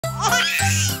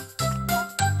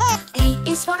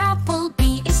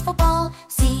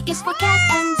is for cat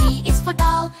and D is for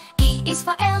doll. E is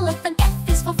for elephant, F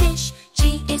is for fish.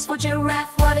 G is for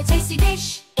giraffe, what a tasty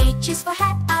dish. H is for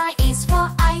hat, I is for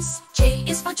ice. J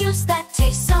is for juice that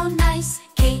tastes so nice.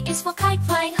 K is for kite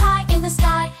flying high in the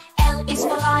sky. L is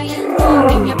for lion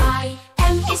roaring nearby.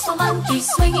 M is for monkey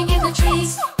swinging in the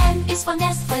trees. N is for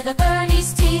nest where the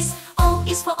birdies tease. O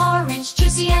is for orange,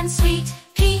 juicy and sweet.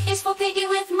 P is for piggy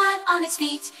with mud on its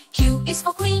feet. Q is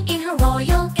for queen in her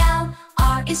royal gown.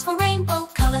 R is for rainbow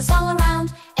colors all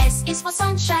around. S is for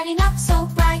sun shining up so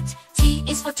bright. T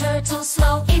is for turtle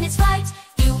slow in its flight.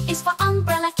 U is for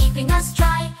umbrella keeping us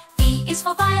dry. V is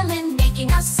for violin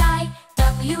making us sigh.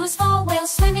 W is for whale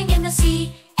swimming in the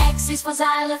sea. X is for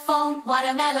xylophone, what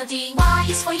a melody. Y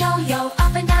is for yo-yo,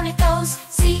 up and down it goes.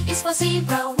 Z is for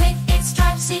zebra with its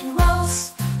stripes in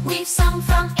rows. We've sung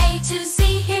from A to Z,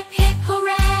 hip hip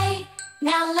hooray.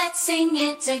 Now let's sing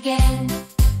it again.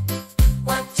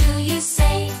 What do you say?